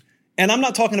 And I'm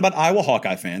not talking about Iowa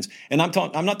Hawkeye fans, and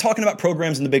I'm not talking about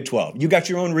programs in the Big 12. You got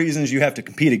your own reasons. You have to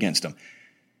compete against them.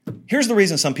 Here's the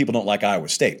reason some people don't like Iowa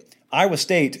State. Iowa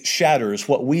State shatters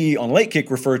what we on Late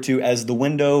Kick refer to as the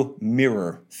window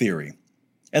mirror theory.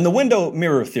 And the window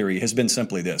mirror theory has been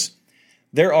simply this.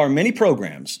 There are many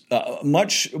programs,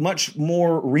 much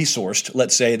more resourced,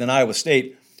 let's say, than Iowa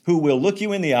State, who will look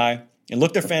you in the eye and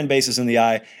look their fan bases in the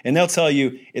eye, and they'll tell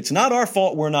you, it's not our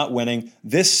fault we're not winning.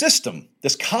 This system,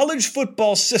 this college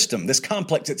football system, this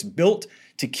complex, it's built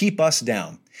to keep us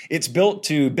down. It's built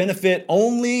to benefit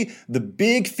only the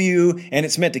big few, and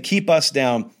it's meant to keep us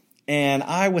down. And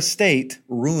Iowa State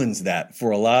ruins that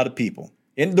for a lot of people.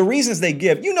 And the reasons they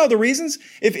give, you know the reasons.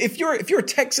 If you're a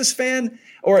Texas fan,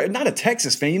 or not a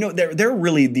Texas fan, you know they're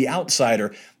really the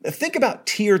outsider. Think about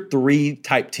tier 3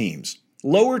 type teams,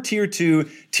 lower tier 2,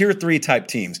 tier 3 type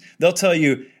teams. They'll tell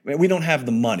you, we don't have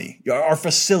the money. Our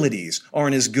facilities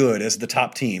aren't as good as the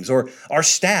top teams, or our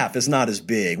staff is not as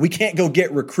big. We can't go get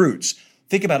recruits.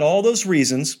 Think about all those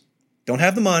reasons. Don't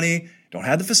have the money, don't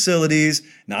have the facilities,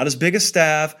 not as big a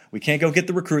staff. We can't go get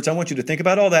the recruits. I want you to think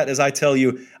about all that as I tell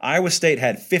you, Iowa State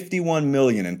had $51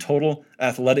 million in total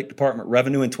athletic department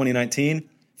revenue in 2019.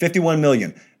 $51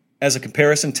 million. As a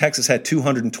comparison, Texas had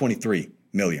 $223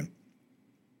 million.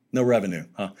 No revenue,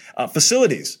 huh?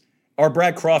 Facilities. Our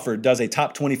Brad Crawford does a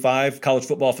top 25 college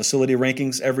football facility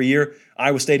rankings every year.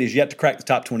 Iowa State is yet to crack the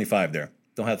top 25 there.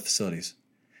 Don't have the facilities.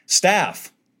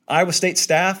 Staff. Iowa State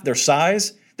staff, their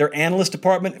size, their analyst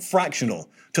department, fractional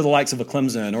to the likes of a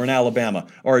Clemson or an Alabama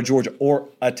or a Georgia or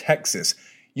a Texas.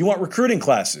 You want recruiting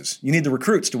classes. You need the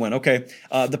recruits to win. Okay,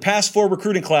 the past 4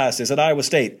 recruiting classes at Iowa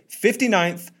State,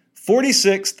 59th,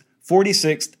 46th,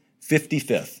 46th,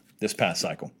 55th this past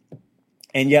cycle.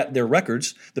 And yet their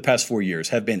records the past 4 years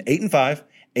have been 8-5,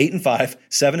 8-5,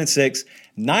 7-6,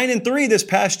 9-3 this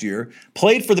past year,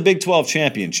 played for the Big 12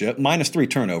 championship, minus 3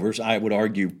 turnovers. I would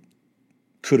argue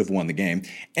could have won the game.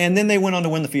 And then they went on to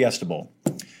win the Fiesta Bowl.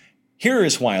 Here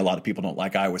is why a lot of people don't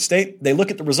like Iowa State. They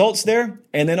look at the results there,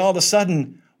 and then all of a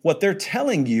sudden, what they're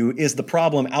telling you is the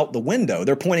problem out the window.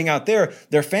 They're pointing out their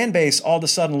fan base all of a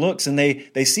sudden looks, and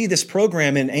they see this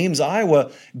program in Ames,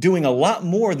 Iowa, doing a lot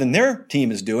more than their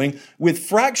team is doing with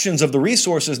fractions of the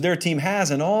resources their team has,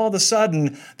 and all of a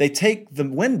sudden, they take the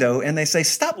window and they say,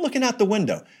 stop looking out the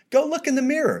window. Go look in the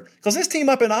mirror, because this team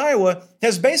up in Iowa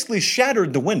has basically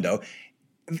shattered the window.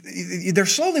 They're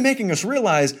slowly making us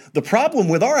realize the problem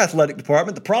with our athletic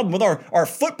department, the problem with our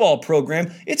football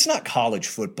program, it's not college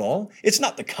football. It's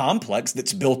not the complex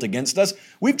that's built against us.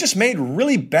 We've just made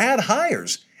really bad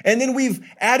hires. And then we've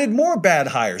added more bad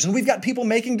hires. And we've got people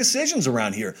making decisions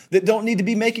around here that don't need to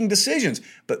be making decisions.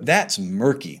 But that's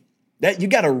murky. That you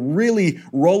got to really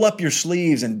roll up your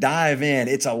sleeves and dive in.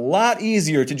 It's a lot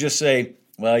easier to just say,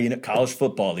 well, you know, college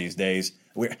football these days,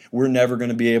 we're never going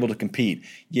to be able to compete.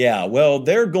 Yeah, well,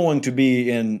 they're going to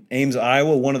be in Ames,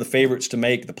 Iowa, one of the favorites to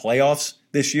make the playoffs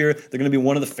this year. They're going to be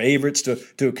one of the favorites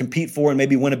to compete for and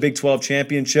maybe win a Big 12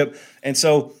 championship. And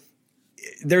so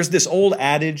there's this old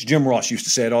adage, Jim Ross used to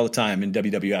say it all the time in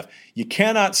WWF, you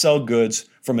cannot sell goods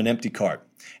from an empty cart.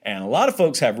 And a lot of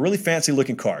folks have really fancy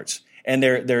looking carts. And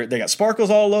they got sparkles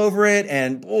all over it,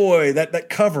 and boy, that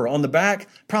cover on the back,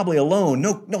 probably alone,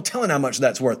 no telling how much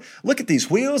that's worth. Look at these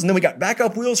wheels, and then we got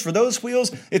backup wheels for those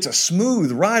wheels. It's a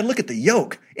smooth ride. Look at the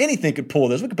yoke. Anything could pull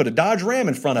this. We could put a Dodge Ram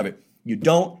in front of it. You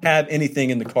don't have anything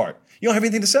in the cart. You don't have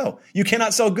anything to sell. You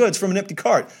cannot sell goods from an empty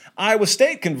cart. Iowa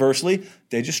State, conversely,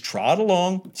 they just trot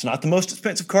along. It's not the most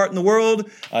expensive cart in the world.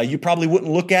 You probably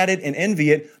wouldn't look at it and envy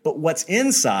it, but what's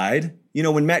inside, you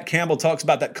know, when Matt Campbell talks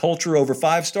about that culture over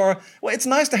 5-star, well, it's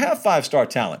nice to have 5-star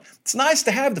talent. It's nice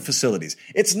to have the facilities.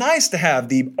 It's nice to have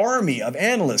the army of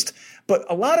analysts. But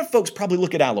a lot of folks probably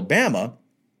look at Alabama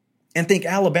and think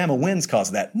Alabama wins because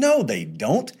of that. No, they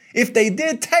don't. If they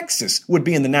did, Texas would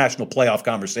be in the national playoff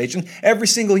conversation every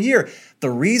single year. The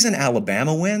reason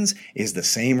Alabama wins is the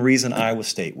same reason Iowa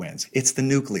State wins. It's the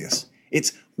nucleus.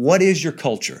 It's what is your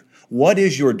culture? What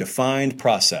is your defined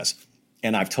process?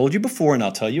 And I've told you before, and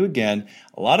I'll tell you again,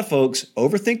 a lot of folks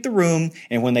overthink the room,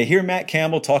 and when they hear Matt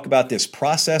Campbell talk about this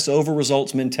process over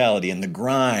results mentality and the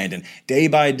grind and day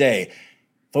by day,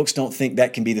 folks don't think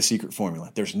that can be the secret formula.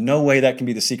 There's no way that can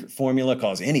be the secret formula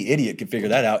because any idiot could figure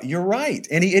that out. You're right.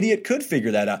 Any idiot could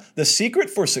figure that out. The secret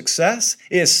for success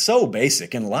is so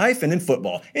basic in life and in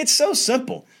football. It's so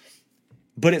simple.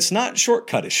 But it's not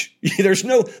shortcutish.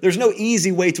 There's no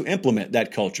easy way to implement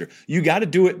that culture. You got to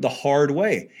do it the hard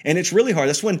way. And it's really hard.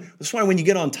 That's why when you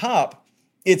get on top,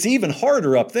 it's even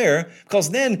harder up there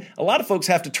because then a lot of folks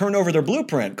have to turn over their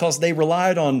blueprint because they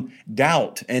relied on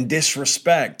doubt and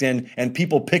disrespect and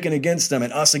people picking against them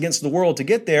and us against the world to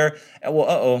get there.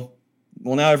 Well,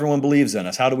 now everyone believes in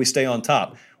us. How do we stay on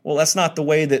top? Well, that's not the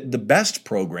way that the best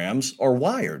programs are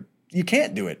wired. You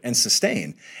can't do it and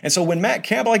sustain. And so when Matt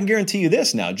Campbell, I can guarantee you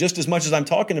this now, just as much as I'm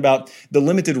talking about the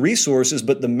limited resources,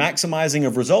 but the maximizing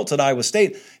of results at Iowa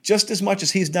State, just as much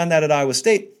as he's done that at Iowa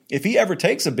State, if he ever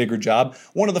takes a bigger job,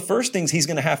 one of the first things he's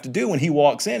going to have to do when he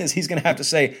walks in is he's going to have to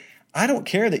say, I don't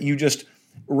care that you just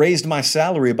raised my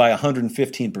salary by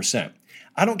 115%.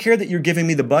 I don't care that you're giving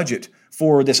me the budget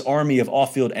for this army of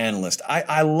off-field analysts.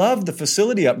 I love the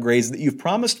facility upgrades that you've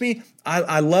promised me.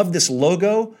 I love this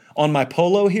logo on my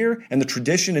polo here and the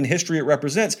tradition and history it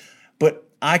represents. But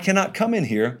I cannot come in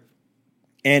here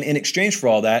and in exchange for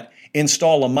all that,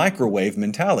 install a microwave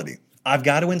mentality. I've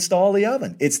got to install the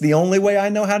oven. It's the only way I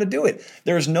know how to do it.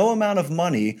 There's no amount of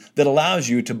money that allows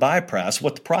you to bypass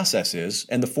what the process is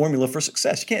and the formula for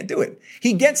success. You can't do it.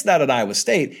 He gets that at Iowa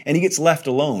State, and he gets left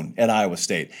alone at Iowa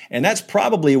State. And that's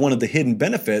probably one of the hidden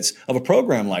benefits of a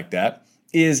program like that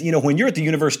is, when you're at the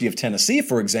University of Tennessee,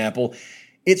 for example,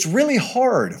 it's really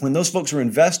hard when those folks are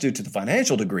invested to the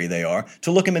financial degree they are to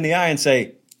look them in the eye and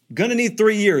say, gonna need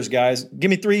 3 years, guys.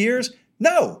 Give me 3 years?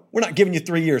 No, we're not giving you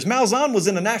 3 years. Malzahn was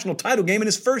in a national title game in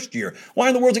his first year. Why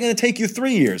in the world is it going to take you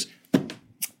 3 years?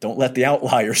 Don't let the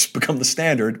outliers become the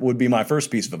standard would be my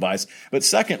first piece of advice. But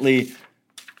secondly,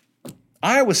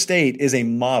 Iowa State is a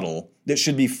model that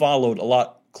should be followed a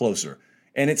lot closer.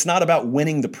 And it's not about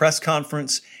winning the press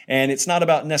conference, and it's not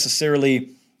about necessarily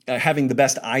having the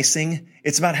best icing.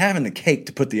 It's about having the cake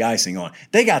to put the icing on.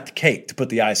 They got the cake to put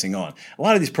the icing on. A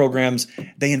lot of these programs,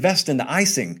 they invest in the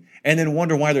icing and then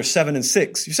wonder why they're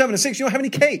 7-6. You're 7-6, you don't have any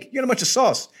cake. You got a bunch of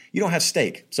sauce. You don't have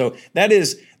steak. So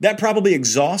that probably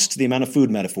exhausts the amount of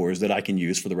food metaphors that I can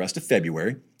use for the rest of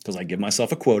February because I give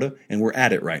myself a quota and we're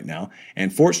at it right now.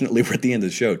 And fortunately, we're at the end of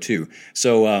the show too.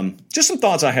 So just some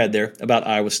thoughts I had there about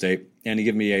Iowa State, and he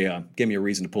gave me a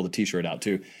reason to pull the T-shirt out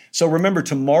too. So remember,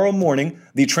 tomorrow morning,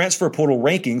 the transfer portal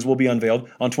rankings will be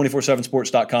unveiled on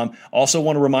 247sports.com. Also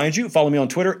want to remind you, follow me on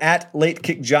Twitter at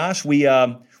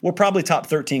LateKickJosh. We'll probably top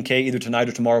 13K either tonight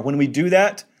or tomorrow. When we do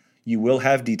that, you will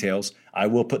have details. I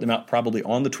will put them out probably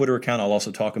on the Twitter account. I'll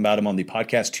also talk about them on the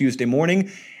podcast Tuesday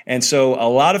morning. And so a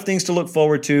lot of things to look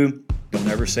forward to. Don't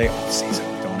ever say off season.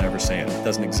 Don't ever say it. It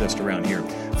doesn't exist around here.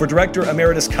 For Director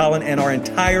Emeritus Colin and our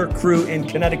entire crew in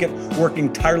Connecticut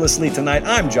working tirelessly tonight,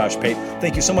 I'm Josh Pate.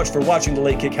 Thank you so much for watching The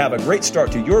Late Kick. Have a great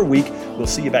start to your week. We'll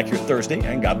see you back here Thursday,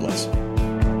 and God bless.